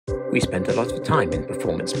We spend a lot of time in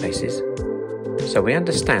performance spaces, so we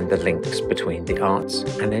understand the links between the arts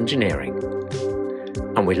and engineering.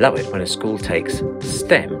 And we love it when a school takes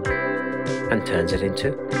STEM and turns it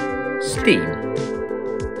into STEAM.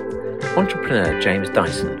 Entrepreneur James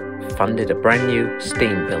Dyson funded a brand new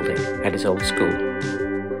STEAM building at his old school,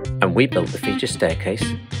 and we built the feature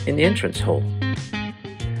staircase in the entrance hall,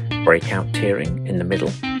 breakout tiering in the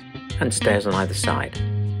middle, and stairs on either side.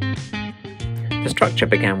 The structure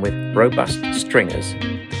began with robust stringers,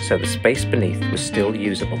 so the space beneath was still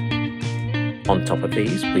usable. On top of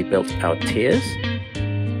these, we built our tiers.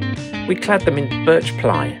 We clad them in birch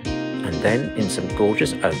ply, and then in some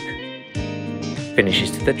gorgeous oak. Finishes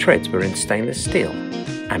to the treads were in stainless steel,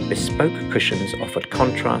 and bespoke cushions offered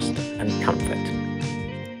contrast and comfort.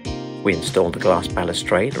 We installed a glass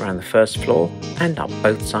balustrade around the first floor and up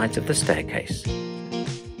both sides of the staircase.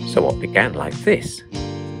 So what began like this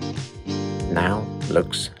now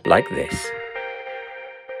looks like this.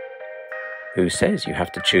 Who says you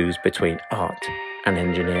have to choose between art and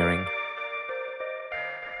engineering?